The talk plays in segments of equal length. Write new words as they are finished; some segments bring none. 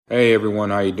Hey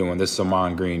everyone, how you doing? This is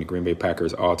Amon Green, the Green Bay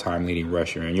Packers all-time leading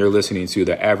rusher, and you're listening to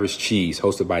The Average Cheese,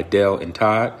 hosted by Dell and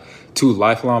Todd, two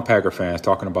lifelong Packer fans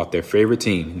talking about their favorite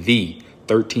team, the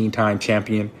 13-time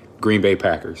champion Green Bay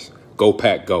Packers. Go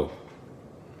Pack, go. What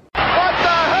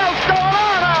the hell's going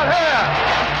on out here?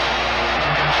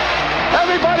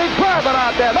 Everybody's grabbing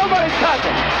out there. Nobody's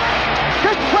touching.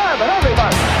 Just grabbing,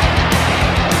 everybody.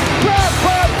 Grab.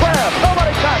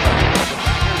 Nobody touching.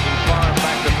 Far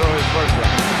back to throw his first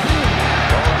one.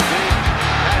 Going deep.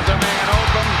 Has a man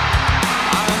open.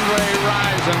 Andre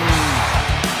Rison.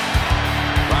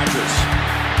 Rodgers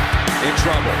in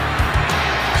trouble.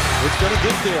 It's going to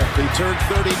get there. He turned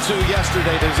 32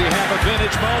 yesterday. Does he have a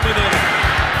vintage moment in it?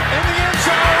 In the end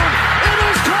zone. It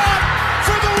is caught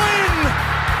for the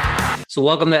win. So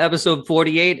welcome to episode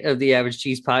 48 of the Average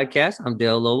Cheese Podcast. I'm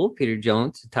Dale Lobel. Peter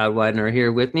Jones, Todd Widener are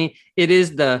here with me. It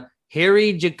is the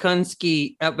Harry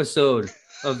Jakunski episode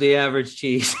of the Average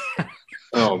Cheese.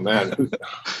 Oh, man.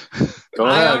 Go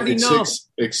I ahead. already know.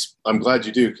 I'm glad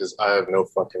you do, because I have no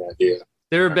fucking idea.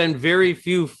 There have been very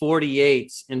few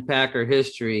 48s in Packer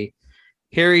history.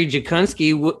 Harry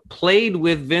Jakunski played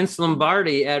with Vince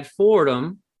Lombardi at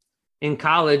Fordham in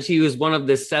college. He was one of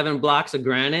the 7 blocks of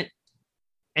granite,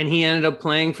 and he ended up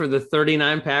playing for the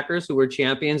 39 Packers who were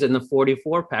champions and the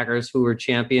 44 Packers who were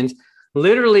champions.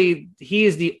 Literally, he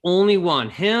is the only one,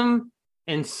 him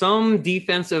and some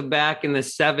defensive back in the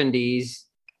 70s.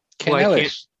 Ken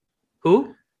Ellis.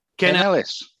 Who? Ken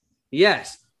Ellis.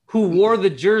 Yes. Who wore the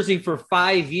jersey for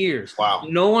 5 years. Wow.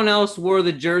 No one else wore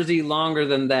the jersey longer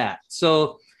than that.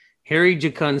 So Harry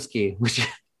Jakunski, which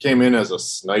Came in as a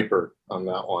sniper on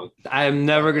that one. I am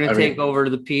never going to take over to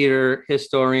the Peter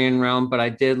historian realm, but I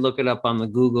did look it up on the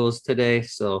Googles today.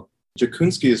 So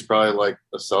Jakunski is probably like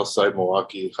a Southside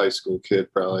Milwaukee high school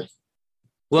kid, probably.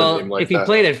 well, like if he that.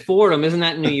 played at Fordham, isn't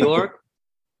that New York?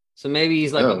 So maybe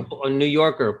he's like Yeah. a New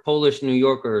Yorker, a Polish New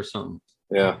Yorker or something.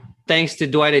 Yeah. Thanks to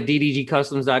Dwight at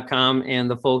ddgcustoms.com and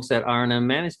the folks at R&M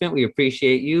Management. We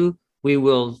appreciate you. We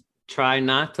will try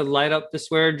not to light up the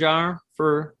swear jar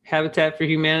for Habitat for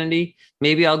Humanity.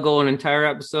 Maybe I'll go an entire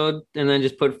episode and then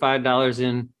just put $5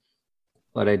 in,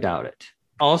 but I doubt it.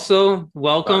 Also,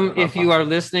 welcome if you are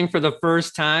listening for the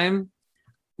first time.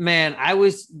 Man, I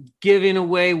was giving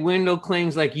away window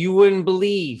clings like you wouldn't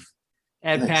believe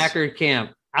at Nice. Packer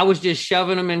camp. I was just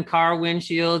shoving them in car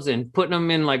windshields and putting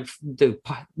them in like the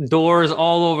doors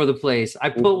all over the place. I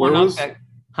put one up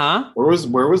at, Where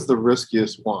was the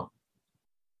riskiest one?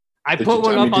 I Did put you-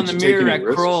 one I mean, up on did the you take mirror any at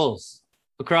risks? Kroll's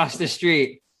across the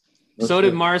street. So Okay.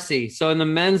 did Marcy. So in the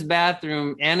men's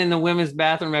bathroom and in the women's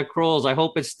bathroom at Kroll's, I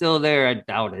hope it's still there. I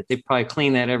doubt it. They probably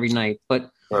clean that every night. But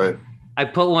Right. I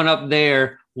put one up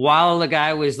there while the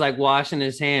guy was like washing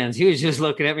his hands. He was just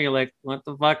looking at me like, what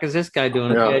the fuck is this guy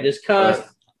doing? Yeah. Okay, I just cussed. Right.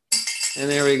 And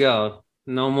there we go.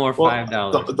 No more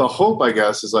 $5. The hope, I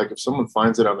guess, is like if someone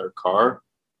finds it on their car,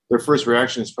 their first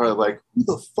reaction is probably like, who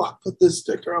the fuck put this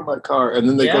sticker on my car? And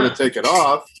then they go Yeah. to take it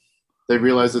off. They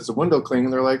realize it's a window cling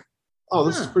and they're like, oh,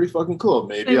 this is Huh. pretty fucking cool.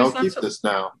 Maybe Maybe I'll it's not keep so- this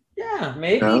now. Yeah,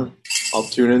 maybe. Yeah. I'll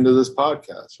tune into this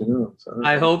podcast. You know, so,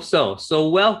 I hope so. So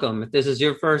welcome if this is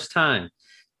your first time.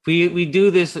 We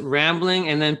do this rambling,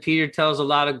 and then Peter tells a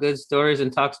lot of good stories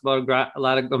and talks about a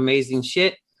lot of amazing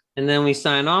shit, and then we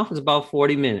sign off. It's about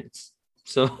 40 minutes.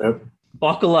 So Yep.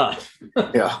 buckle up.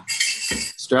 Yeah.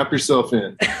 Strap yourself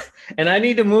in. And I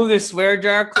need to move this swear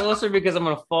jar closer because I'm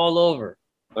going to fall over.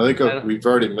 I think we've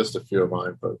already missed a few of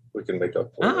mine, but we can make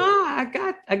up for it.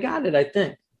 I got it, I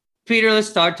think. Peter, let's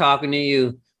start talking to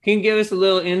you. Can you give us a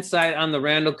little insight on the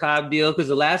Randall Cobb deal? Because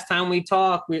the last time we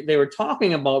talked, they were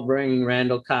talking about bringing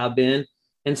Randall Cobb in,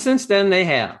 and since then they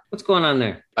have. What's going on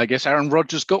there? I guess Aaron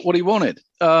Rodgers got what he wanted.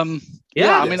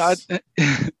 Yeah, I mean,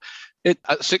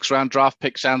 a 6th round draft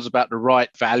pick sounds about the right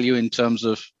value in terms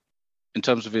of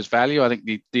his value. I think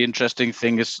the interesting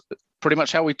thing is pretty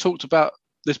much how we talked about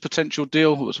this potential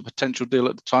deal. It was a potential deal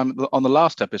at the time on the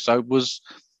last episode. Was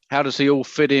how does he all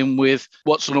fit in with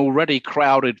what's an already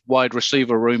crowded wide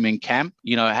receiver room in camp?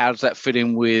 You know, how does that fit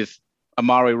in with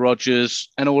Amari Rodgers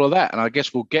and all of that? And I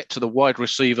guess we'll get to the wide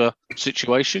receiver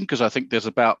situation because I think there's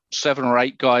about 7 or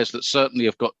 8 guys that certainly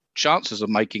have got chances of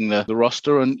making the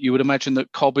roster. And you would imagine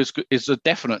that Cobb is a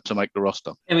definite to make the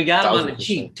roster. And we got him on the 1,000%.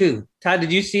 cheap too. Todd,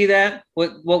 did you see that?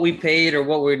 What we paid or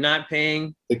what we're not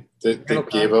paying? They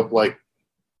gave up like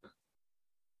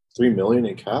 $3 million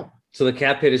in cap. So the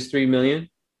cap hit is $3 million.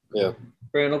 Yeah.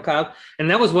 Randall Cobb. And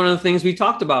that was one of the things we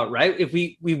talked about, right? If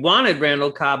we wanted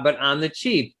Randall Cobb, but on the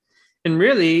cheap. And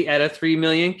really at a $3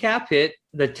 million cap hit,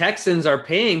 the Texans are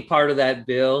paying part of that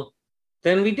bill.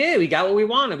 Then we did. We got what we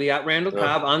wanted. We got Randall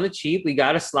Cobb on the cheap. We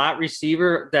got a slot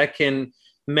receiver that can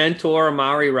mentor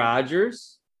Amari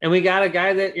Rodgers. And we got a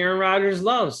guy that Aaron Rodgers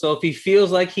loves. So if he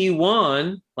feels like he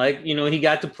won, like, he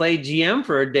got to play GM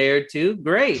for a day or two,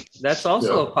 great. That's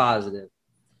also a positive.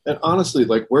 And honestly,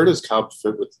 like, where does Cobb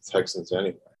fit with the Texans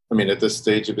anyway? I mean, at this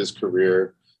stage of his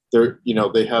career,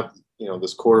 they have,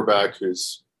 this quarterback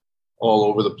who's all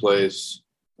over the place,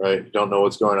 right? You don't know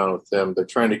what's going on with him. They're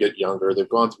trying to get younger. They've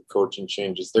gone through coaching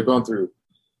changes. They've gone through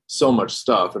so much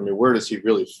stuff. I mean, where does he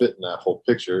really fit in that whole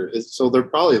picture? So they're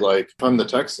probably like, if I'm the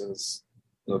Texans,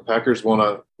 the Packers want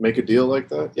to make a deal like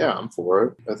that, yeah, I'm for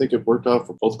it. I think it worked out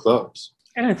for both clubs.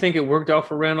 And I think it worked out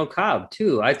for Randall Cobb,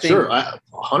 too. I think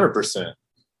 100%.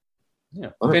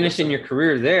 Yeah, 100%. Finishing your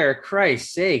career there,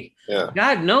 Christ's sake. Yeah.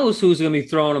 God knows who's going to be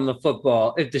throwing him the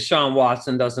football if Deshaun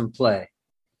Watson doesn't play.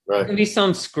 Right. It's going to be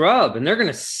some scrub, and they're going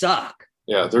to suck.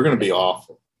 Yeah, they're going to be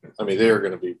awful. I mean, they are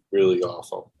going to be really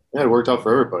awful. Yeah, it worked out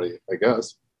for everybody, I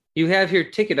guess. You have here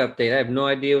ticket update. I have no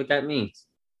idea what that means.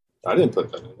 I didn't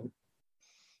put that in.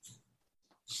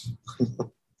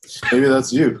 Maybe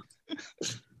that's you.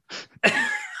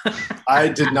 I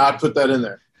did not put that in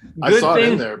there. I saw it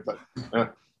in there, but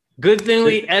good thing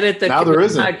we edit the now there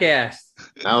isn't. Podcast.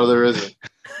 Now there isn't.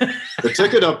 The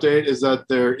ticket update is that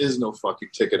there is no fucking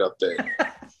ticket update.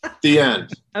 The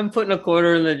end. I'm putting a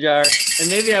quarter in the jar, and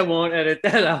maybe I won't edit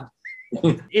that out.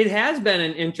 It has been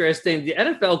the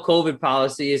NFL COVID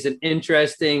policy is an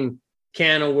interesting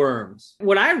can of worms.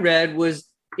 What I read was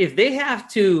if they have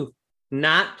to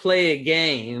not play a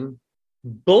game,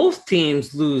 both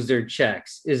teams lose their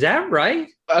checks. Is that right?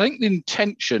 I think the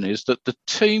intention is that the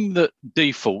team that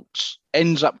defaults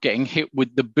ends up getting hit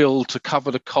with the bill to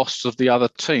cover the costs of the other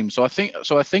team. So I think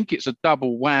it's a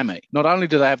double whammy. Not only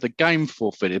do they have the game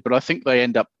forfeited, but I think they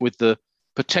end up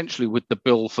potentially with the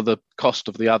bill for the cost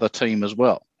of the other team as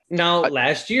well. Now,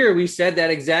 last year we said that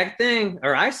exact thing,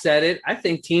 or I said it. I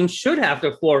think teams should have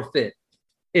to forfeit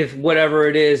if whatever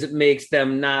it is it makes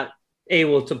them not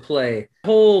able to play.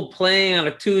 Whole playing on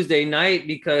a Tuesday night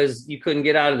because you couldn't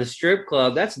get out of the strip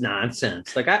club, that's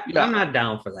nonsense. Like I'm not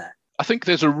down for that. I think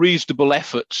there's a reasonable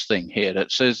efforts thing here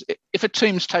that says if a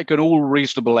team's taken all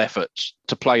reasonable efforts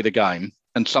to play the game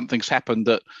and something's happened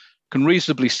that can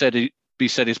reasonably be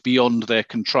said is beyond their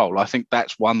control, I think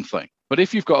that's one thing. But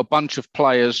if you've got a bunch of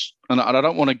players, and I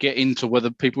don't want to get into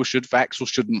whether people should vax or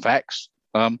shouldn't vax,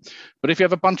 but if you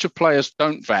have a bunch of players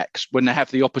don't vax when they have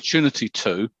the opportunity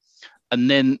to, and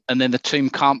then the team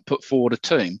can't put forward a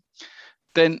team,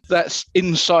 then that's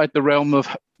inside the realm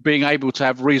of being able to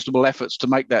have reasonable efforts to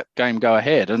make that game go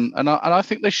ahead. And I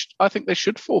think they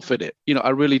should forfeit it. I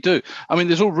really do. I mean,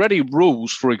 there's already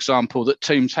rules, for example, that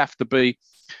teams have to be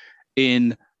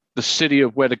in the city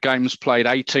of where the game's played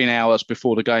 18 hours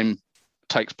before the game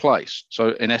takes place. So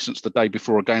in essence, the day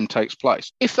before a game takes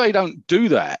place. If they don't do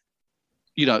that,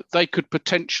 they could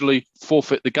potentially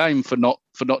forfeit the game for not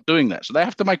doing that. So they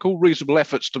have to make all reasonable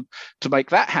efforts to make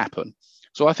that happen.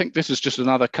 So I think this is just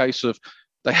another case of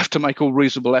they have to make all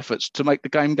reasonable efforts to make the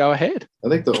game go ahead. I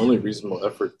think the only reasonable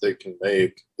effort they can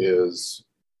make is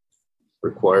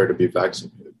require to be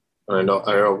vaccinated. And I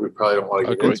know we probably don't want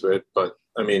to get into it, but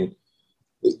I mean,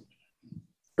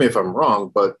 if I'm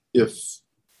wrong, but if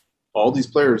all these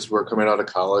players who are coming out of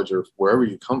college or wherever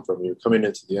you come from, you're coming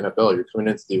into the NFL, you're coming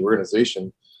into the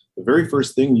organization, the very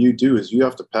first thing you do is you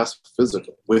have to pass a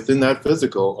physical. Within that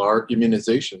physical are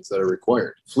immunizations that are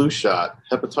required. Flu shot,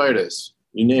 hepatitis,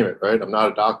 you name it, right? I'm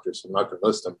not a doctor, so I'm not going to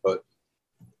list them, but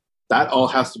that all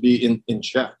has to be in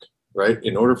check, right?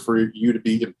 In order for you to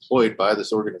be employed by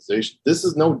this organization. This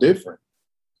is no different,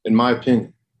 in my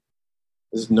opinion.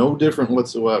 This is no different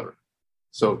whatsoever.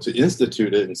 So to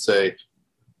institute it and say,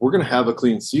 we're going to have a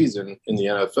clean season in the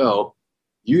NFL,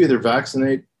 you either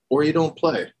vaccinate or you don't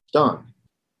play. Done.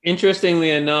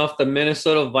 Interestingly enough, the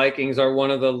Minnesota Vikings are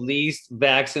one of the least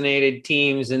vaccinated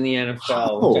teams in the NFL.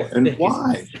 Oh, and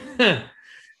why?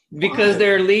 Because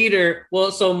their leader,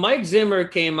 so Mike Zimmer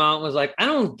came out and was like, I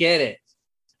don't get it.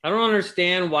 I don't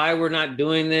understand why we're not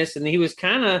doing this. And he was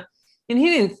and he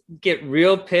didn't get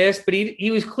real pissed, but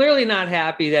he was clearly not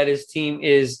happy that his team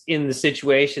is in the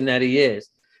situation that he is.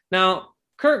 Now,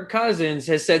 Kirk Cousins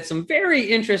has said some very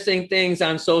interesting things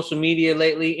on social media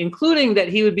lately, including that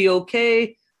he would be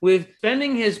okay with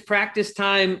spending his practice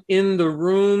time in the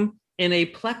room in a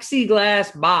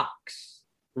plexiglass box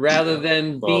rather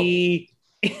than be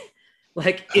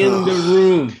like in the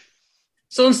room.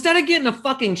 So instead of getting a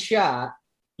fucking shot,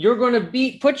 you're going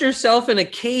to put yourself in a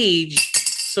cage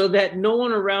so that no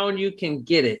one around you can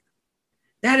get it.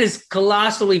 That is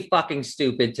colossally fucking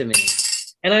stupid to me.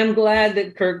 And I'm glad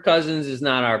that Kirk Cousins is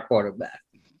not our quarterback.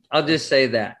 I'll just say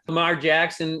that. Lamar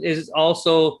Jackson is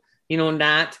also,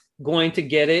 not going to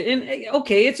get it. And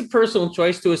okay, it's a personal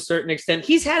choice to a certain extent.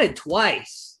 He's had it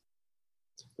twice.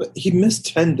 But he missed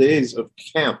 10 days of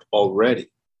camp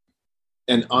already.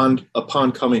 And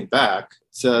upon coming back,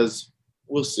 says,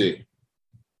 we'll see.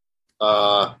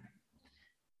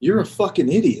 You're a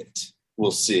fucking idiot.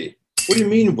 We'll see. What do you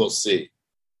mean we'll see?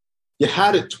 You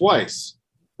had it twice.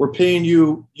 We're paying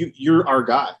you. You're our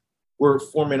guy. We're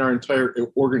forming our entire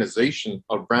organization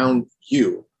around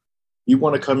you. You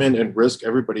want to come in and risk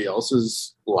everybody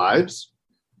else's lives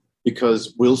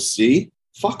because we'll see?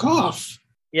 Fuck off.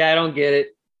 Yeah, I don't get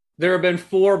it. There have been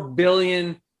 4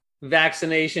 billion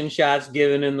vaccination shots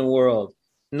given in the world.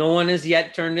 No one has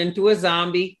yet turned into a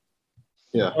zombie.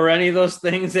 Yeah. Or any of those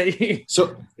things that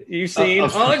you've seen. Oh,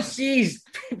 jeez,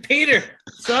 Peter.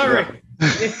 Sorry.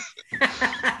 Yeah.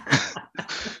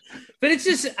 But it's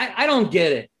just, I don't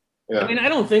get it. Yeah. I mean, I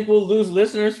don't think we'll lose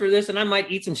listeners for this, and I might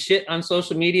eat some shit on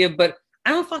social media, but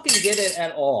I don't fucking get it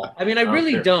at all. I mean, I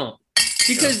really don't.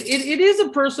 Because it is a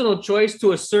personal choice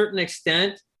to a certain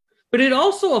extent, but it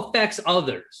also affects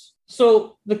others.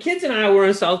 So the kids and I were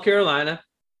in South Carolina.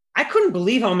 I couldn't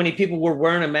believe how many people were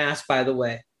wearing a mask, by the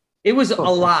way. It was a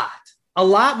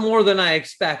lot more than I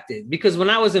expected, because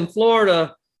when I was in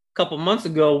Florida a couple months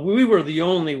ago, we were the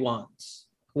only ones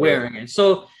wearing it.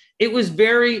 So it was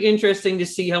very interesting to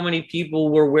see how many people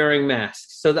were wearing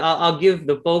masks. So I'll give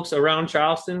the folks around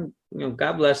Charleston,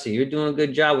 God bless you. You're doing a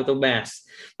good job with the masks.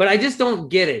 But I just don't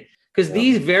get it, because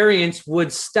these variants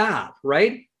would stop,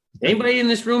 right? Anybody in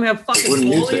this room have fucking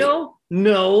polio?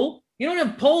 No. You don't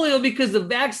have polio because the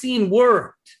vaccine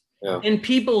worked and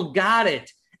people got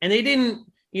it. And they didn't,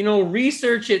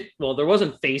 research it. Well, there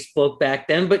wasn't Facebook back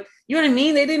then, but you know what I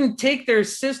mean? They didn't take their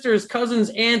sisters,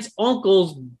 cousins, aunts,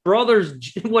 uncles,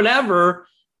 brothers, whatever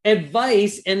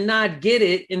advice and not get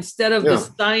it instead of the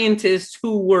scientists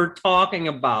who were talking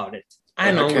about it.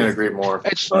 I can't agree more.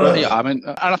 And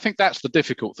I think that's the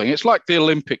difficult thing. It's like the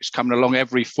Olympics coming along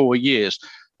every 4 years,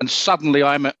 and suddenly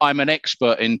I'm an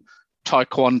expert in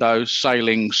taekwondo,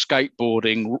 sailing,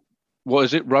 skateboarding. What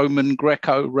is it?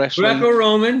 Greco wrestling?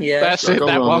 Greco-Roman, yeah. That's it,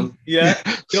 that one. Yeah.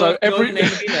 So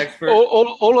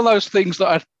all of those things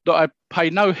that I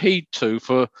pay no heed to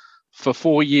for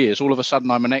 4 years, all of a sudden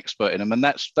I'm an expert in them. And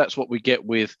that's what we get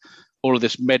with all of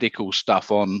this medical stuff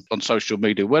on social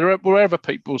media. Wherever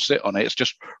people sit on it, it's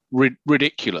just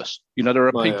ridiculous. There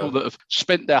are people that have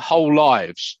spent their whole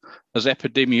lives as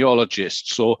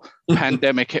epidemiologists or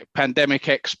pandemic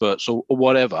experts or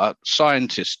whatever,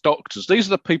 scientists, doctors. These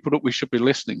are the people that we should be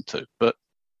listening to, but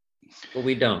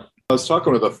we don't. I was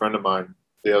talking with a friend of mine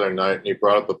the other night, and he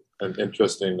brought up an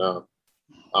interesting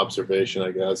observation,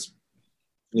 I guess.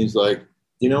 And he's like,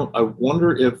 I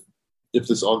wonder if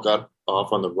this all got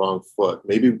off on the wrong foot.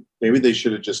 Maybe they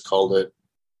should have just called it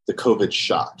the COVID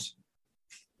shot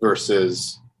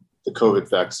versus the COVID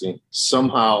vaccine.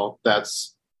 Somehow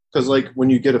that's because, like, when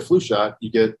you get a flu shot,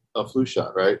 you get a flu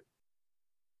shot, right?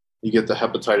 You get the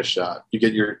hepatitis shot. You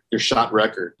get your shot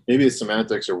record. Maybe it's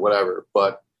semantics or whatever,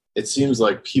 but it seems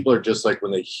like people are just like,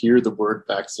 when they hear the word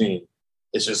vaccine,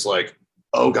 it's just like,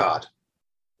 oh God.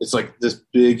 It's like this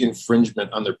big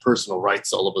infringement on their personal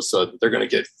rights all of a sudden. They're going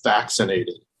to get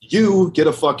vaccinated. You get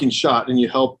a fucking shot and you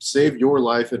help save your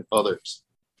life and others.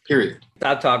 Period.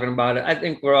 Stop talking about it. I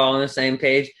think we're all on the same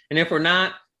page. And if we're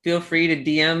not, feel free to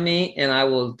DM me and I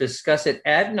will discuss it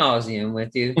ad nauseum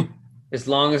with you as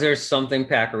long as there's something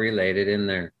Packer related in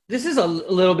there. This is a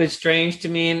little bit strange to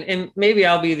me, and maybe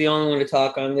I'll be the only one to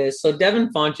talk on this. So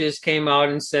Devin Funchess came out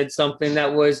and said something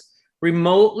that was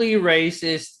remotely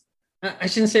racist. I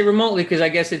shouldn't say remotely, because I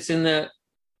guess it's in the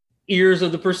ears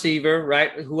of the perceiver,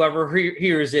 right? Whoever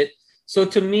hears it. So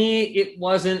to me, it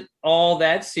wasn't all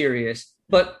that serious.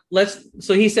 But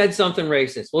so he said something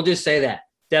racist. We'll just say that.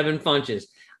 Devin Funchess,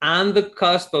 on the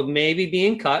cusp of maybe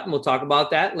being cut, and we'll talk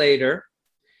about that later,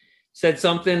 said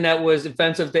something that was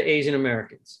offensive to Asian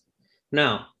Americans.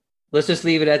 Now, let's just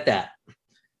leave it at that.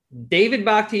 David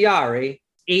Bakhtiari,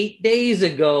 8 days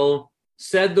ago,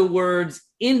 said the words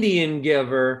Indian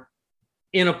giver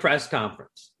in a press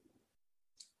conference,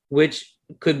 which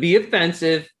could be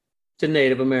offensive to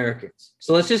Native Americans.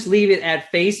 So let's just leave it at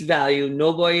face value.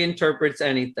 Nobody interprets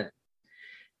anything.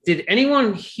 Did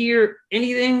anyone hear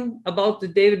anything about the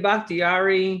David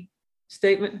Bakhtiari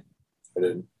statement? I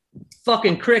didn't.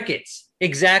 Fucking crickets.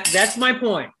 Exactly. That's my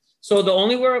point. So the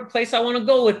only place I want to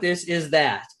go with this is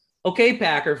that, okay,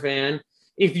 Packer fan,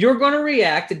 if you're going to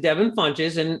react to Devin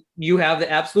Funchess, and you have the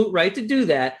absolute right to do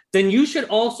that, then you should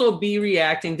also be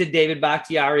reacting to David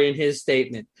Bakhtiari and his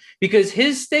statement, because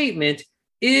his statement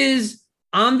is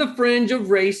on the fringe of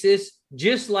racist,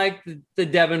 just like the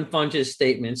Devin Funchess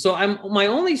statement. So my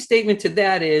only statement to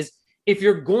that is, if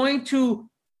you're going to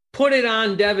put it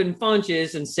on Devin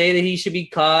Funchess and say that he should be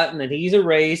cut and that he's a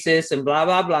racist and blah,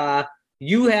 blah, blah,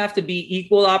 you have to be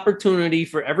equal opportunity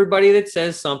for everybody that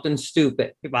says something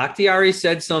stupid. Bakhtiari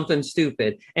said something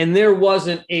stupid, and there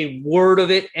wasn't a word of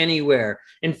it anywhere.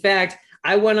 In fact,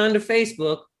 I went onto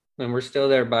Facebook, and we're still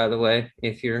there, by the way,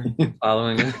 if you're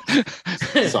following me.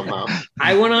 Somehow.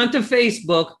 I went onto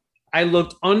Facebook. I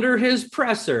looked under his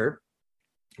presser,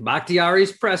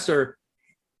 Bakhtiari's presser.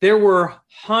 There were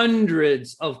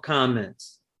hundreds of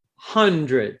comments.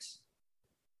 Hundreds.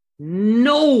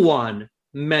 No one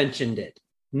mentioned it.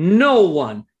 No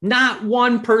one, not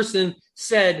one person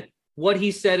said what he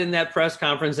said in that press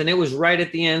conference, and it was right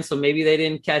at the end, so maybe they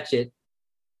didn't catch it.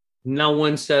 No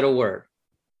one said a word.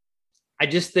 I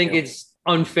just think it's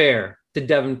unfair to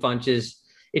Devin Funchess.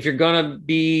 If you're going to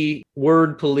be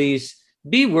word police,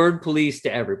 be word police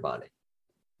to everybody.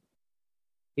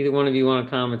 Either one of you want to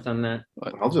comment on that?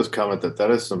 I'll just comment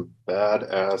that is some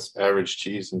badass average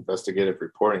cheese investigative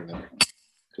reporting there.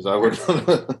 Because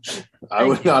I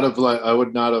would not have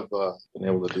been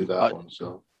able to do that one.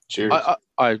 So cheers.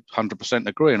 I 100%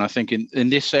 agree, and I think in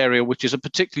this area, which is a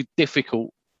particularly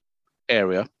difficult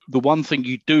area, the one thing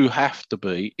you do have to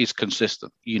be is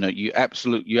consistent. You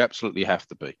absolutely have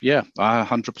to be. Yeah, I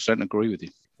 100% agree with you.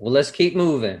 Well, let's keep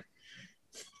moving.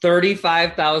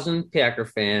 35,000 Packer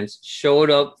fans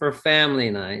showed up for family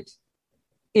night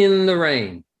in the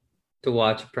rain to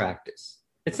watch practice.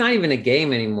 It's not even a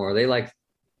game anymore.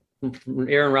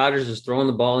 Aaron Rodgers is throwing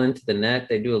the ball into the net.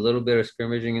 They do a little bit of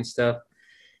scrimmaging and stuff.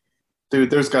 Dude,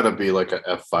 there's got to be like an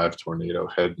F5 tornado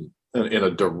heading in a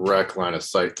direct line of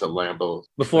sight to Lambeau.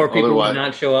 Before people would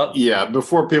not show up? Yeah,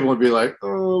 before people would be like,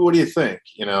 oh, what do you think?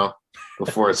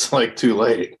 Before it's like too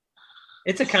late.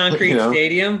 It's a concrete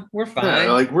stadium. We're fine.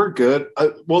 Yeah, we're good.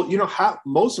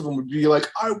 Most of them would be like,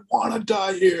 I want to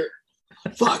die here.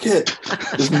 Fuck it.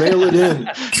 Just mail it in.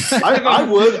 I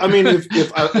would. I mean,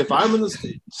 if I'm in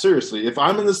if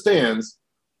I'm in the stands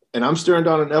and I'm staring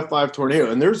down an F5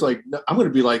 tornado and there's I'm going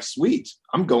to be like, sweet,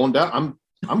 I'm going down.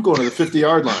 I'm going to the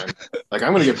 50-yard line. I'm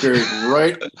going to get buried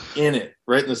right in it,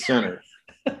 right in the center.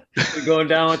 You're going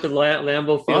down with the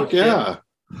Lambeau Field. Fuck yeah.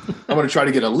 I'm going to try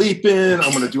to get a leap in.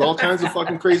 I'm going to do all kinds of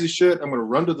fucking crazy shit. I'm going to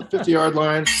run to the 50-yard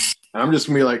line. And I'm just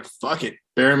going to be like, fuck it.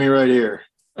 Bury me right here.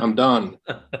 I'm done.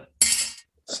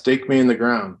 Stake me in the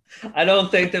ground. I don't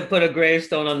think they put a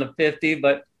gravestone on the 50,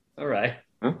 but all right.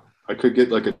 Huh? I could get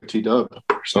like a T-dub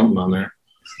or something on there.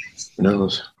 Who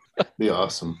knows? Be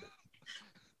awesome.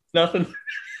 Nothing.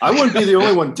 I wouldn't be the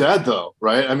only one dead, though,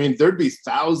 right? I mean, there'd be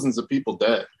thousands of people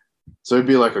dead. So it'd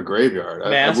be like a graveyard.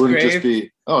 Mass I wouldn't grave? just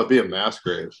be, it'd be a mass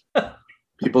grave.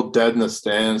 People dead in the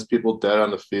stands, people dead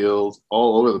on the field,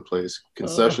 all over the place.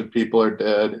 Concession people are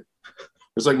dead.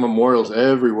 There's like memorials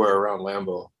everywhere around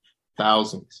Lambeau.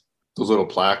 Thousands. Those little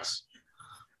plaques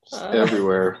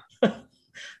everywhere.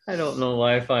 I don't know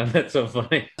why I find that so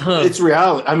funny. It's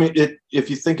reality. I mean, if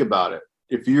you think about it,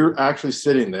 if you're actually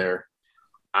sitting there,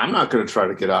 I'm not going to try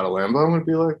to get out of Lambeau. I'm going to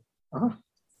be like,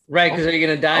 right, because are you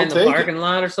going to die in the parking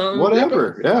lot or something?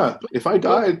 Whatever, yeah. If I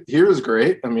died, here is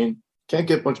great. I mean, can't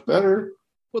get much better.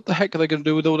 What the heck are they going to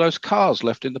do with all those cars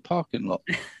left in the parking lot?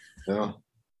 Yeah.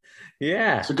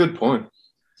 Yeah. It's a good point.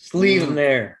 Just leave them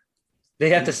there.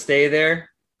 They have to stay there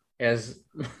as...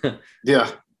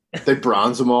 Yeah. They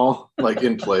bronze them all,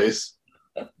 in place.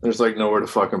 There's, nowhere to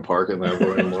fucking park in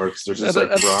Lambeau anymore because they're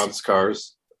just, bronze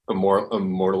cars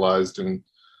immortalized in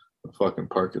the fucking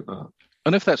parking lot.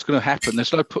 And if that's going to happen,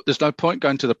 there's no point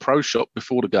going to the pro shop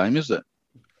before the game, is there?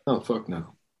 Oh, fuck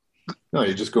no. No,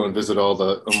 you just go and visit all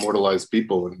the immortalized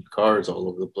people and cars all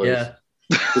over the place. Yeah.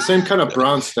 The same kind of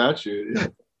bronze statue. Yeah.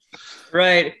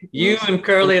 Right. You and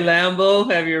Curly Lambeau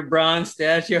have your bronze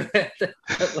statue at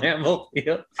Lambeau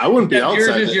Field. I wouldn't be outside.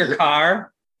 Yours is your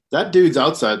car. That dude's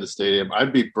outside the stadium.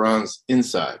 I'd be bronze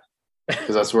inside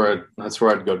because that's where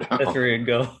I'd go down. That's where you'd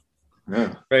go.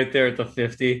 Yeah. Right there at the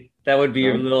 50. That would be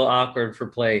a little awkward for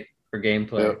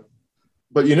gameplay. Yeah.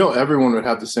 But everyone would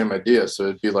have the same idea, so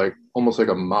it'd be almost like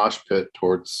a mosh pit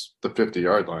towards the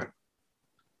 50-yard line,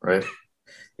 right?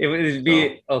 It would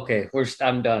be okay.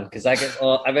 I'm done because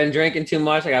I've been drinking too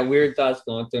much. I got weird thoughts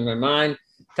going through my mind.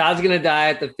 Todd's gonna die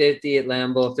at the 50 at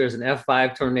Lambeau if there's an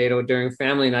F5 tornado during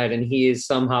family night and he is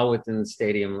somehow within the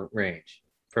stadium range.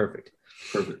 Perfect.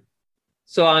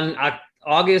 So on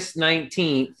August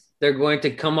 19th, they're going to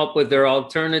come up with their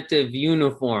alternative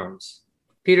uniforms.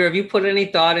 Peter, have you put any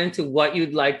thought into what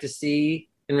you'd like to see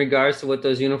in regards to what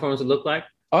those uniforms would look like?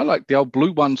 I like the old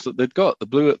blue ones that they've got, the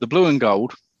blue and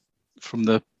gold from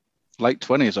the late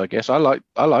 20s, I guess. I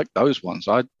like those ones.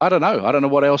 I don't know. I don't know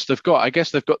what else they've got. I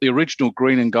guess they've got the original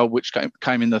green and gold, which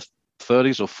came in the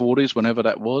 30s or 40s, whenever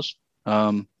that was.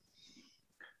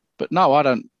 But no,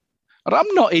 I'm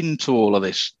not into all of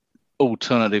this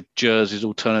alternative jerseys,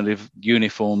 alternative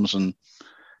uniforms, and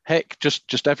heck,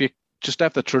 just have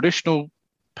the traditional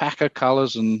Packer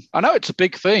colors. And I know it's a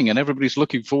big thing, and everybody's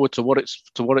looking forward to what it's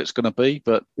going to be.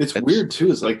 But it's weird too.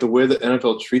 Is like the way the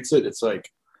NFL treats it. It's like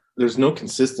there's no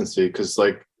consistency because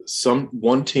like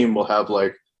one team will have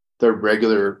like their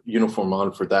regular uniform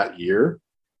on for that year,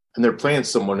 and they're playing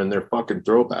someone in their fucking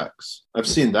throwbacks. I've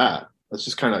seen that. That's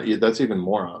just that's even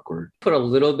more awkward. Put a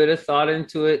little bit of thought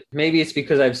into it. Maybe it's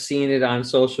because I've seen it on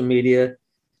social media.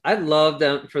 I'd love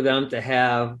for them to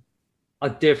have a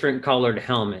different colored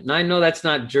helmet. And I know that's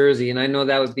not jersey, and I know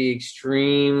that would be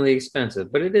extremely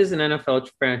expensive, but it is an NFL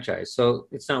franchise, so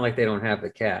it's not like they don't have the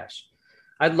cash.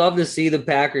 I'd love to see the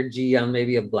Packer G on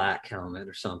maybe a black helmet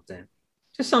or something.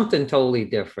 Just something totally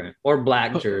different. Or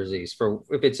black jerseys for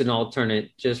if it's an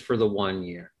alternate just for the 1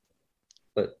 year.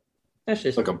 But that's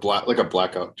just like a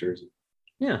blackout jersey.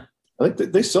 Yeah. I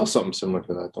think they sell something similar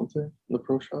to that, don't they? In the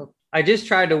pro shop. I just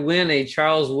tried to win a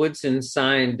Charles Woodson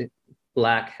signed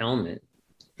black helmet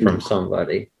from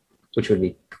somebody, which would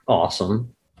be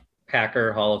awesome.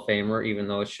 Packer Hall of Famer, even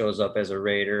though it shows up as a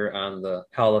Raider on the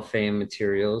Hall of Fame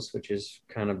materials, which is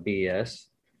kind of BS.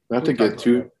 Not to get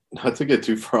too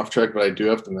far off track, but I do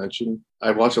have to mention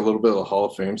I watched a little bit of the Hall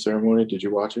of Fame ceremony. Did you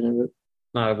watch any of it?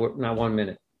 Not 1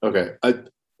 minute. Okay,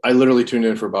 I literally tuned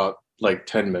in for about like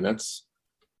 10 minutes,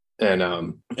 and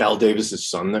Al Davis's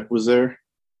son that was there,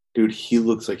 dude, he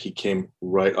looks like he came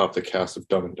right off the cast of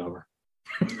Dumb and Dumber.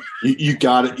 You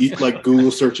got it. You, like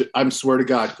Google search it. I swear to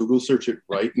God, Google search it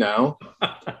right now.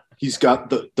 He's got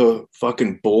the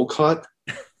fucking bowl cut,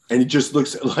 and he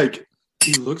looks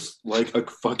like a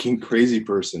fucking crazy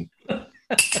person.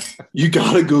 You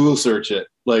gotta Google search it,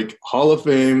 like Hall of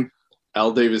Fame,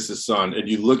 Al Davis's son, and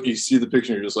you see the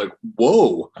picture, and you're just like,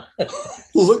 whoa,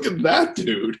 look at that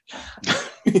dude.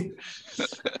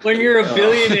 When you're a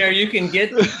billionaire, you can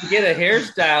get a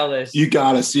hairstylist. You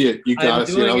gotta see it. You gotta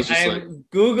see it. I was just I'm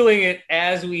Googling it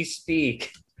as we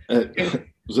speak.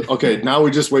 Okay, now we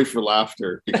just wait for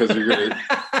laughter because you're gonna.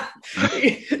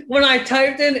 When I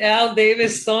typed in Al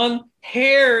Davis son,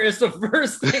 hair is the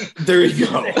first thing. There you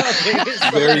go.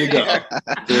 There you go.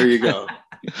 There you go.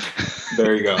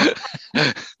 There you go.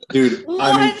 Dude, what?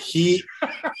 I mean,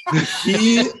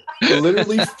 he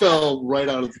literally fell right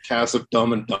out of the cast of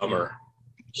Dumb and Dumber.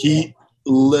 He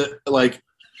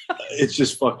it's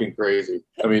just fucking crazy.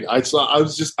 I mean,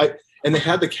 and they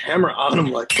had the camera on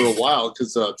him like for a while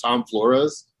because Tom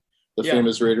Flores, the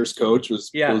famous Raiders coach, was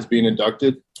being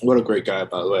inducted. What a great guy,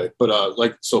 by the way. But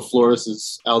so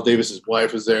Al Davis's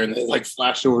wife was there, and they like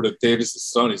flashed over to Davis's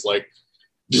son. He's like,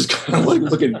 just kind of like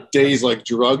looking dazed, like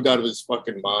drugged out of his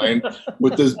fucking mind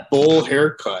with this bowl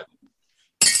haircut.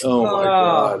 Oh my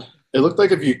God. It looked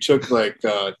like if you took like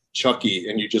Chucky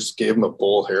and you just gave him a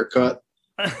bowl haircut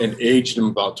and aged him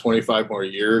about 25 more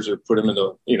years, or put him in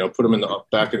the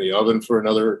back of the oven for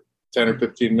another 10 or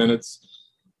 15 minutes.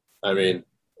 I mean,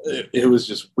 it was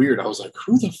just weird. I was like,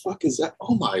 who the fuck is that?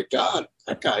 Oh my God.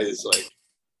 That guy is like,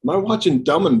 am I watching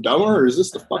Dumb and Dumber, or is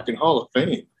this the fucking Hall of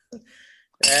Fame?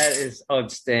 That is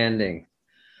outstanding.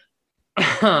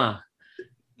 Oh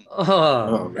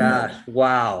gosh.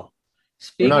 Wow.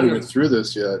 We're not even through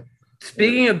this yet.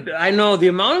 Speaking of, I know the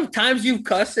amount of times you've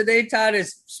cussed today, Todd,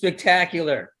 is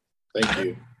spectacular. Thank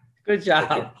you. Good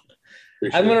job.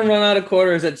 I'm going to run out of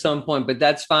quarters at some point, but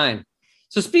that's fine.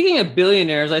 So speaking of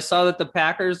billionaires, I saw that the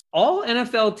Packers, all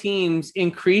NFL teams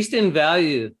increased in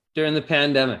value during the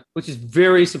pandemic, which is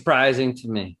very surprising to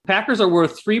me. Packers are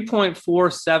worth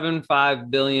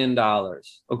 $3.475 billion,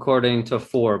 according to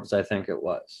Forbes, I think it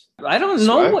was. I don't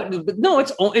know but no,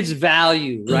 it's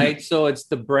value, right? So it's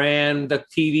the brand, the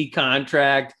TV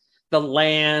contract, the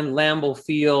land, Lambeau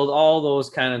Field, all those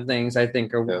kind of things, I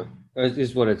think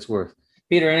is what it's worth.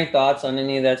 Peter, any thoughts on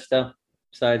any of that stuff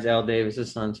besides Al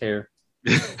Davis's son's hair?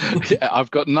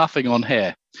 I've got nothing on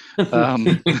hair.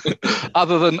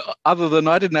 Other than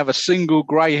I didn't have a single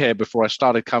grey hair before I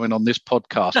started coming on this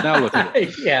podcast. Now look at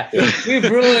it. Yeah, we've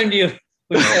ruined you.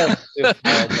 This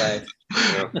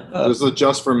is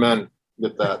just for men.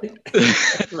 Get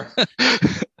that.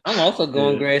 I'm also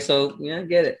going grey, so I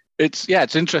get it.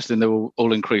 It's interesting. They're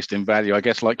all increased in value. I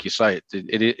guess, like you say,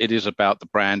 it is about the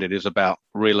brand. It is about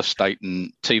real estate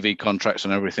and TV contracts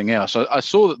and everything else. I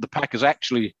saw that the Packers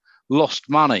actually lost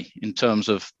money in terms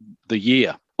of the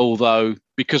year, although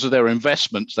because of their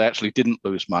investments, they actually didn't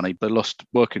lose money. They lost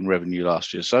working revenue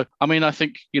last year. So, I mean, I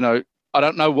think, I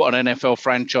don't know what an NFL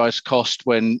franchise cost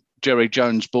when Jerry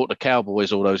Jones bought the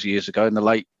Cowboys all those years ago in the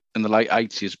late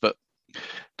 80s, but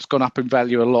it's gone up in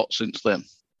value a lot since then.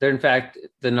 They're in fact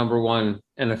the number one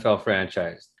NFL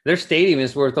franchise. Their stadium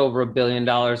is worth over $1 billion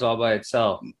all by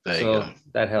itself. There you So go.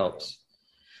 that helps.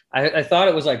 I thought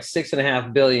it was like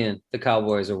 $6.5 billion the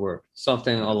Cowboys are worth,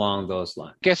 something along those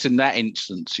lines. I guess in that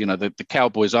instance, the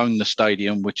Cowboys own the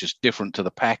stadium, which is different to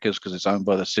the Packers because it's owned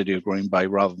by the city of Green Bay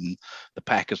rather than the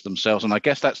Packers themselves. And I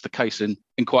guess that's the case in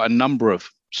quite a number of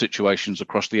situations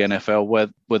across the NFL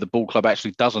where the ball club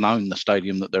actually doesn't own the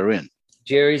stadium that they're in.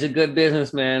 Jerry's a good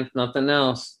businessman, nothing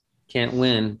else. Can't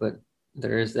win, but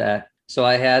there is that. So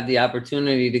I had the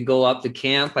opportunity to go up to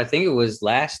camp. I think it was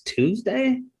last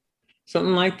Tuesday,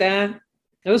 something like that.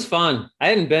 It was fun. I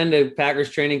hadn't been to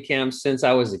Packers training camp since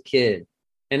I was a kid.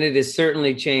 And it has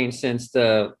certainly changed since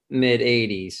the mid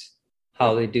 80s,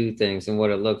 how they do things and what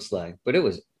it looks like. But it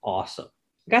was awesome.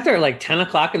 I got there at like 10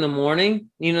 o'clock in the morning.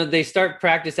 They start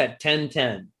practice at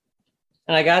 10:10.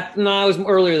 And I was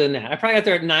earlier than that. I probably got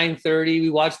there at 9:30. We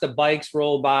watched the bikes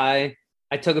roll by.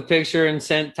 I took a picture and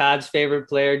sent Todd's favorite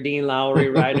player, Dean Lowry,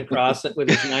 riding across it with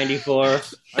his 94.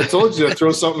 I told you to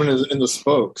throw something in the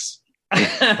spokes.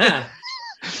 I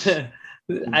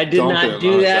did not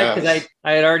do that because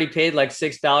I had already paid like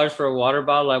 $6 for a water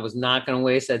bottle. I was not going to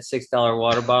waste that $6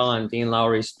 water bottle on Dean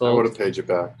Lowry's spokes. I would have paid you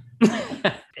back.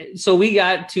 So we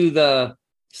got to the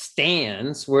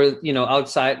stands where,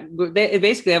 outside, they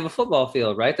basically have a football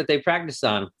field, right, that they practice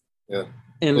on. Yeah.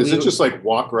 And is it just like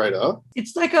walk right up?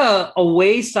 It's like a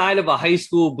away side of a high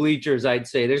school bleachers, I'd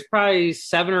say. There's probably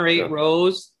 7 or 8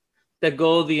 rows that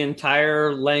go the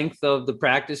entire length of the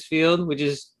practice field, which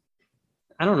is,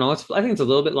 I don't know. I think it's a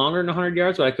little bit longer than 100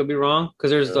 yards, but I could be wrong because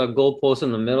there's a goalpost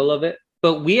in the middle of it.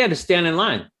 But we had to stand in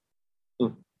line.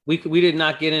 We did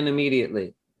not get in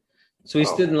immediately. So we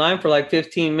stood in line for like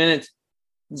 15 minutes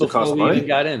before we even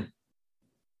got in.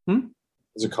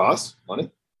 Does it cost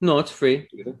money? No, it's free.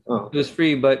 Oh. It was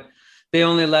free, but they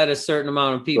only let a certain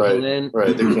amount of people in.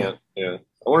 Right, they can't. Yeah,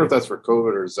 I wonder if that's for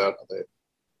COVID or is that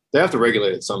they have to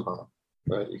regulate it somehow,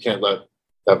 right? You can't let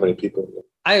that many people in.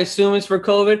 I assume it's for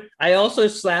COVID. I also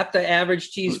slapped the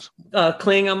average cheese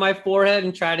cling on my forehead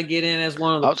and tried to get in as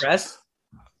one of the press.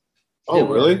 Oh,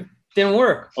 really? Didn't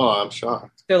work. Oh, I'm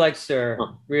shocked. They're like, sir,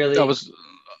 really? I was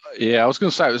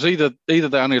going to say it was either they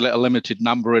only let a limited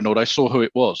number in or they saw who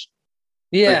it was.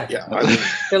 Yeah.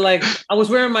 They're like, I was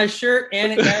wearing my shirt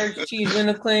and it average cheese in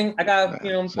the cling. I got,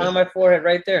 on my forehead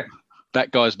right there.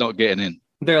 That guy's not getting in.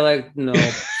 They're like, no.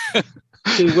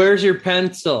 Dude, where's your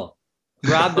pencil?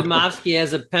 Rob Demovsky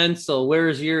has a pencil.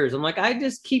 Where's yours? I'm like, I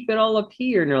just keep it all up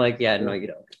here. And they're like, yeah, no, you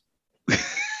don't.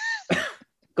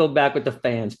 Go back with the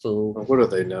fans, fool. What do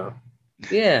they know?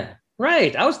 Yeah,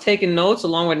 right. I was taking notes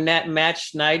along with Matt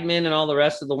Schneidman and all the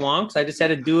rest of the wonks. I just had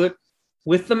to do it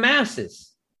with the masses.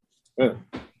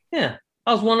 Yeah.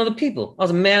 I was one of the people. I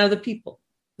was a man of the people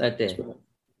that day.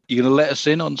 You going to let us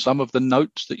in on some of the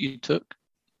notes that you took?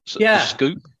 The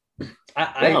scoop?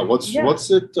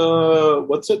 What's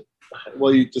it?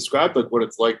 Well, you described like what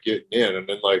it's like getting in, and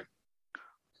then like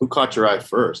who caught your eye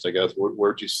first? I guess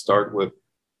where'd you start with?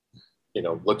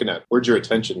 Looking at where'd your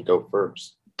attention go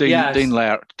first? Dean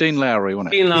Lowry,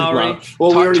 wasn't it? Dean Lowry.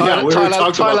 Well, we already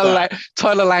talked about that.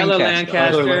 Tyler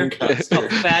Lancaster. How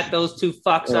fat those two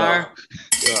fucks are.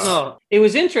 Yeah. Oh, it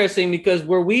was interesting because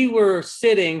where we were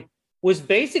sitting was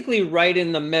basically right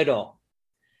in the middle.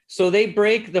 So they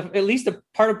break at least the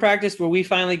part of practice where we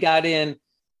finally got in.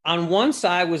 On one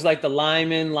side was like the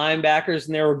linebackers,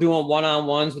 and they were doing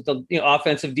one-on-ones with the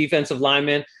offensive, defensive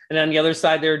linemen. And on the other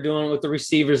side, they were doing it with the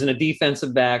receivers and the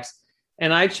defensive backs.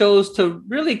 And I chose to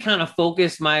really kind of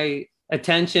focus my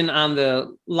attention on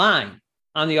the line,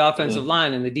 on the offensive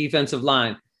line and the defensive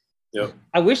line. Yep.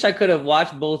 I wish I could have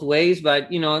watched both ways,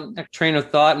 but, a train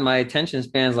of thought and my attention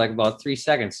span is like about 3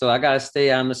 seconds. So I got to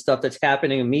stay on the stuff that's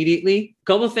happening immediately. A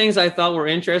couple of things I thought were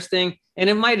interesting, and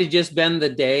it might have just been the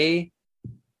day,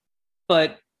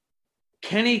 but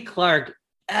Kenny Clark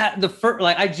at the first,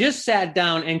 I just sat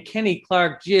down and Kenny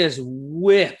Clark just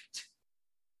whipped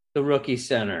the rookie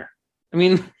center. I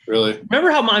mean, really?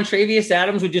 Remember how Montravius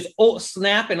Adams would just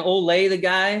snap and olay the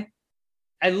guy?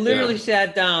 I literally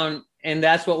sat down and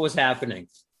that's what was happening.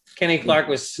 Kenny Clark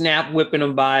was snap whipping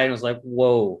him by and was like,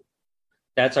 whoa,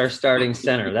 that's our starting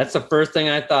center. That's the first thing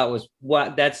I thought was,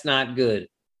 what? That's not good.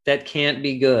 That can't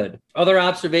be good. Other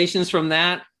observations from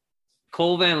that,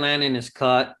 Cole Van Lannon is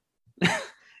cut.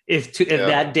 If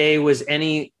that day was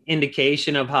any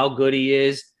indication of how good he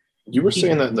is. You were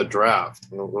saying that in the draft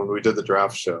when we did the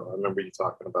draft show. I remember you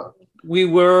talking about it. We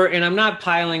were, and I'm not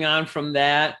piling on from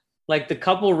that. Like the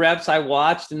couple reps I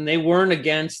watched, and they weren't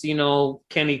against,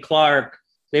 Kenny Clark.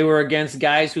 They were against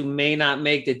guys who may not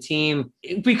make the team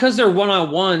because they're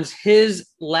one-on-ones. His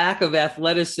lack of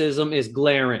athleticism is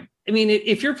glaring. I mean,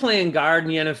 if you're playing guard in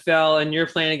the NFL and you're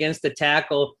playing against the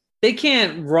tackle, they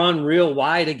can't run real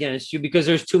wide against you because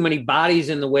there's too many bodies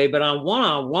in the way. But on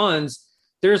one-on-ones,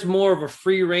 there's more of a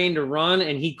free reign to run,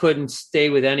 and he couldn't stay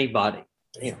with anybody.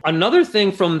 Damn. Another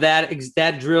thing from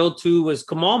that drill too was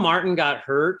Kamal Martin got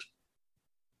hurt,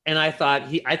 and I thought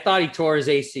he tore his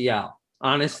ACL,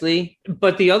 honestly.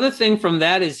 But the other thing from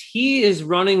that is he is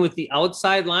running with the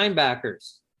outside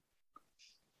linebackers.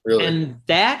 Really? And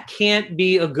that can't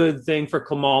be a good thing for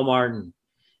Kamal Martin.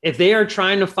 If they are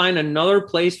trying to find another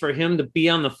place for him to be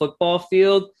on the football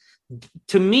field,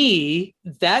 to me,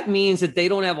 that means that they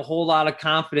don't have a whole lot of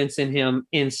confidence in him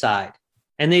inside.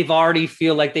 And they've already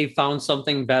feel like they found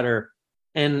something better.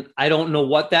 And I don't know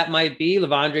what that might be,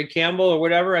 Levondre Campbell or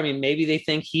whatever. I mean, maybe they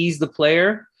think he's the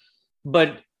player.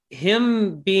 But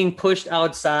him being pushed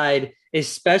outside,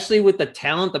 especially with the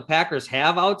talent the Packers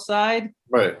have outside.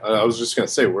 Right. I was just going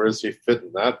to say, where does he fit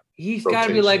in that? He's got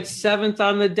to be like 7th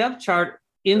on the depth chart,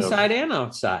 inside and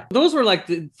outside. Those were like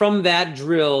from that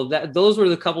drill, those were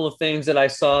the couple of things that I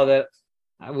saw that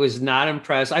I was not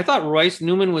impressed. I thought Royce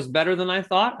Newman was better than I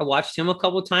thought. I watched him a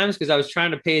couple of times because I was trying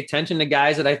to pay attention to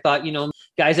guys that I thought,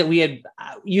 guys that we had,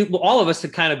 all of us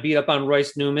had kind of beat up on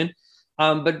Royce Newman.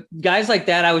 But guys like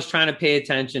that, I was trying to pay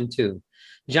attention to.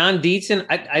 John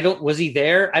Dietzen, was he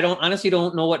there? I honestly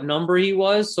don't know what number he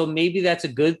was. So maybe that's a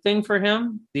good thing for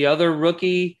him. The other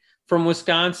rookie from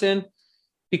Wisconsin,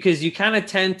 because you kind of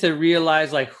tend to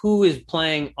realize like who is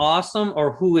playing awesome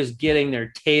or who is getting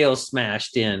their tail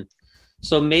smashed in.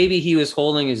 So maybe he was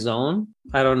holding his own.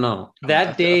 I don't know.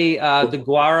 That day,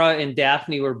 DeGuara and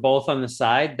Daphne were both on the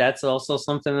side. That's also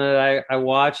something that I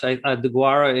watched.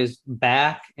 DeGuara is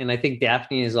back, and I think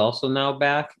Daphne is also now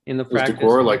back in the practice. Is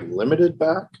DeGuara like limited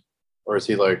back, or is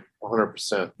he like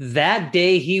 100%? That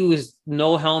day, he was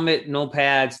no helmet, no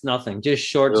pads, nothing, just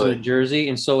shorts and a jersey.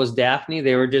 And so was Daphne.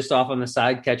 They were just off on the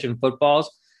side catching footballs.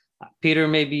 Peter,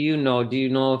 maybe do you know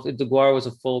if DeGuara was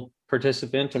a full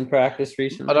participant in practice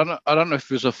recently? I don't know if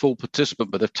he was a full participant,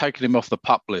 but they've taken him off the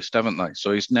PUP list, haven't they?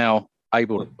 So he's now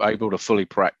able to fully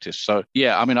practice. So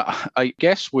yeah, I mean, I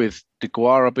guess with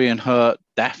DeGuara being hurt,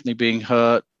 Daphne being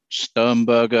hurt,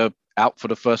 Sternberger out for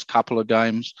the first couple of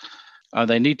games,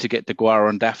 they need to get DeGuara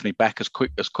and Daphne back as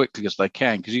quickly as they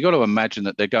can, because you got to imagine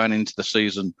that they're going into the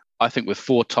season, I think, with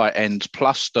 4 tight ends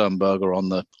plus Sternberger on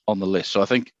the list. So I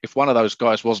think if one of those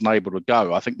guys wasn't able to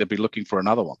go, I think they'd be looking for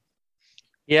another one.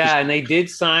 Yeah, and they did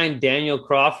sign Daniel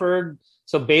Crawford.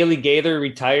 So Bailey Gaither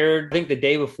retired, I think, the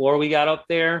day before we got up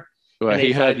there. Well,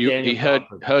 he heard you. He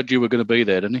heard you were going to be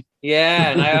there, didn't he? Yeah,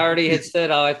 and I already had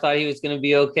said, I thought he was going to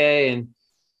be okay. And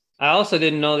I also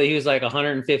didn't know that he was like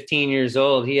 115 years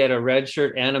old. He had a red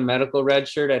shirt and a medical red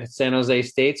shirt at San Jose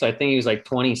State. So I think he was like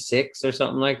 26 or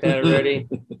something like that already.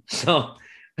 So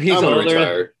he's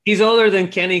older. He's older than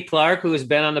Kenny Clark, who has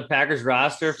been on the Packers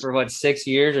roster for 6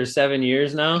 years or 7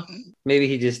 years now. Maybe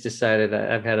he just decided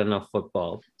I've had enough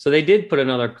football. So they did put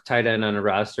another tight end on the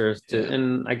roster,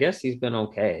 and I guess he's been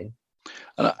okay.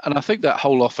 And I think that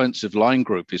whole offensive line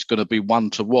group is going to be one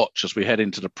to watch as we head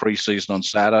into the preseason on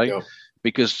Saturday,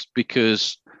 because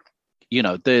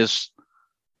there's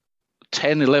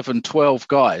 10, 11, 12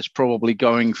 guys probably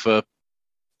going for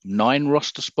 9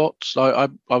 roster spots. I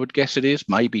would guess it is,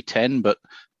 maybe 10, but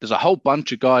there's a whole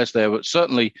bunch of guys there. But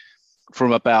certainly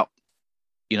from about,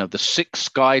 the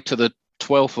 6th guy to the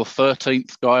 12th or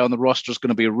 13th guy on the roster is going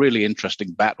to be a really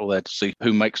interesting battle there to see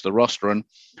who makes the roster. And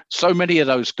so many of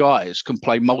those guys can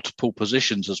play multiple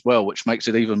positions as well, which makes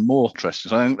it even more interesting.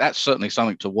 So I think that's certainly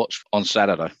something to watch on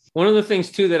Saturday. One of the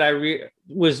things, too, that I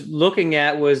was looking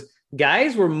at was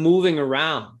guys were moving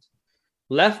around.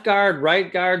 Left guard,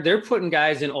 right guard, they're putting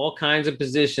guys in all kinds of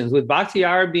positions. With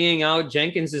Bakhtiari being out,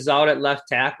 Jenkins is out at left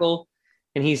tackle,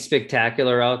 and he's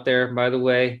spectacular out there, by the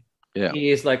way. Yeah. He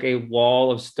is like a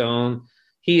wall of stone.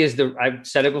 I've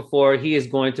said it before, he is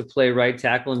going to play right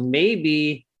tackle. And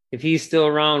maybe if he's still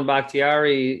around,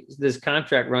 Bakhtiari, this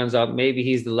contract runs out, maybe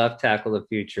he's the left tackle of the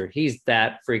future. He's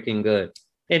that freaking good.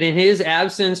 And in his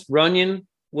absence, Runyon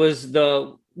was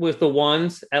with the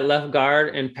ones at left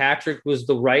guard, and Patrick was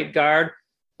the right guard.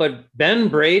 But Ben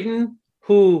Braden,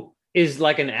 who is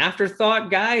like an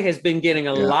afterthought guy, has been getting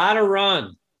a lot of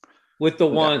run with the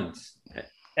ones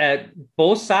at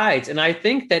both sides. And I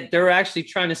think that they're actually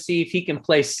trying to see if he can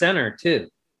play center too,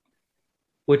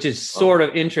 which is sort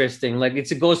of interesting. Like it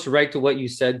goes right to what you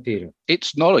said, Peter.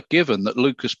 It's not a given that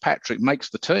Lucas Patrick makes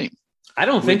the team. I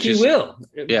don't think he will,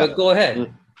 but go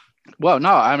ahead. Well,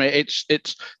 no, I mean,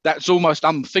 that's almost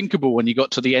unthinkable when you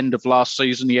got to the end of last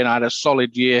season. Had a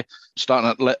solid year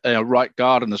starting at right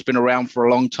guard and has been around for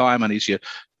a long time, and he's your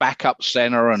backup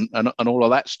center and all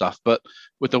of that stuff. But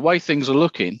with the way things are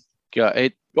looking,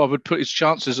 I would put his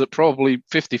chances at probably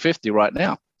 50-50 right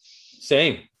now.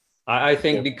 Same. I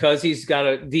think because he's got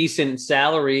a decent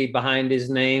salary behind his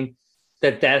name,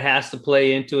 that has to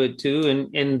play into it too.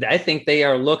 And I think they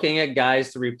are looking at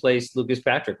guys to replace Lucas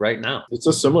Patrick right now. It's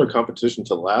a similar competition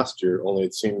to last year, only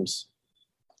it seems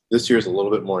this year is a little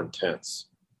bit more intense,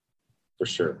 for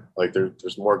sure. Like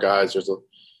there's more guys.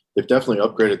 They've definitely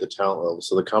upgraded the talent level,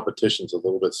 so the competition's a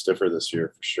little bit stiffer this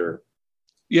year, for sure.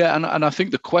 Yeah, and I think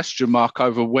the question mark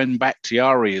over when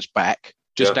Bakhtiari is back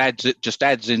just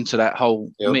adds into that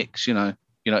whole mix. You know,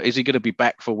 is he going to be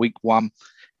back for week 1?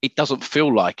 It doesn't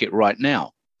feel like it right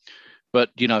now.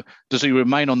 But, does he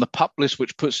remain on the PUP list,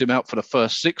 which puts him out for the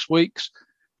first 6 weeks?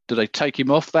 Do they take him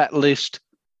off that list,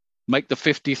 make the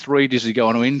 53? Does he go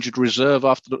on an injured reserve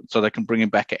so they can bring him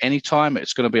back at any time?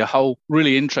 It's going to be a whole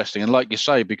really interesting. And like you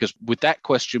say, because with that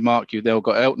question mark, they've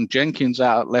got Elton Jenkins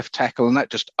out at left tackle, and that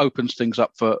just opens things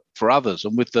up for others.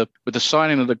 And with the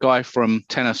signing of the guy from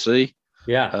Tennessee,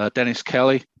 Dennis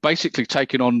Kelly, basically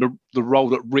taking on the role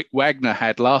that Rick Wagner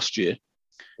had last year.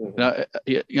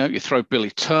 You throw Billy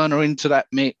Turner into that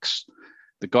mix,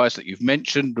 the guys that you've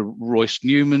mentioned, the Royce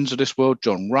Newmans of this world,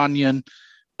 John Runyon,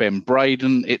 Ben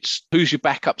Braden. It's who's your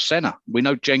backup center. We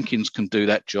know Jenkins can do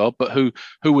that job, but who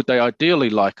would they ideally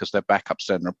like as their backup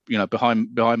center? Behind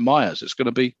Myers. It's going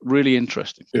to be really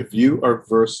interesting. If you are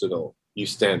versatile, you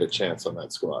stand a chance on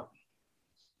that squad.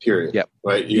 Period. Yep.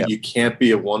 Right. You can't be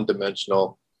a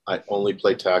one-dimensional. I only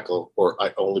play tackle or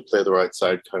I only play the right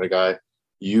side kind of guy.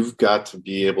 You've got to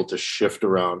be able to shift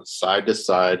around side to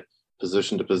side,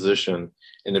 position to position.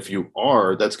 And if you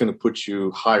are, that's going to put you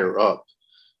higher up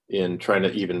in trying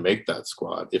to even make that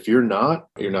squad. If you're not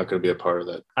going to be a part of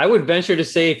that. I would venture to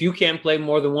say if you can't play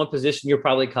more than one position, you're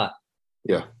probably cut.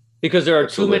 Yeah. Because there are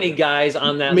too many guys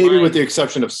on that line. Maybe with the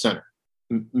exception of center.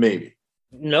 Maybe.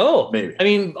 No. Maybe. I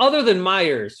mean, other than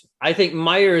Myers, I think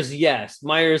Myers, yes.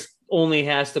 Myers only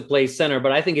has to play center.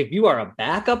 But I think if you are a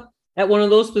backup at one of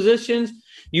those positions,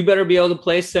 you better be able to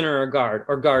play center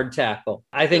or guard tackle.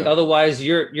 I think otherwise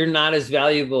you're not as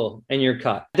valuable and you're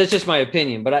cut. That's just my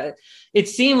opinion. But it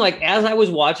seemed like as I was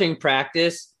watching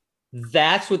practice,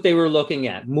 that's what they were looking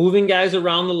at. Moving guys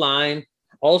around the line.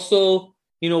 Also,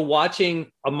 watching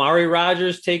Amari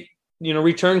Rogers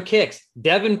return kicks.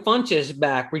 Devin Funchess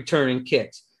back returning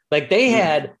kicks. Like they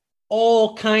had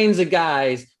all kinds of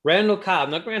guys. Randall Cobb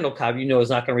is not going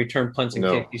to return punts and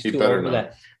kicks. He's too old for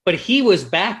that. But he was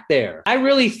back there. I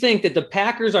really think that the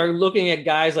Packers are looking at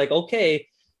guys like, okay,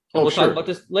 we'll talk about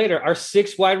this later. Our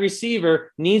 6th wide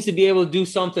receiver needs to be able to do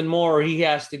something more or he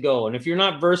has to go. And if you're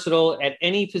not versatile at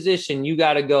any position, you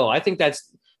got to go. I think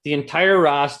that's the entire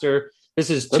roster. This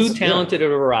is too talented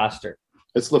of a roster.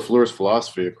 It's LaFleur's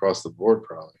philosophy across the board,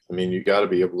 probably. I mean, you got to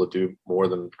be able to do more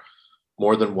than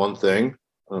one thing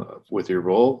with your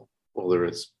role, whether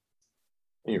it's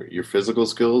your physical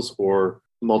skills or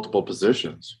multiple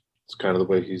positions. It's kind of the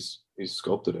way he's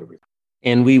sculpted everything.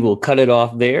 And we will cut it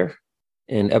off there.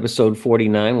 And episode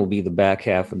 49 will be the back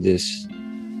half of this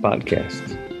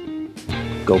podcast.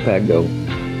 Go Pack Go.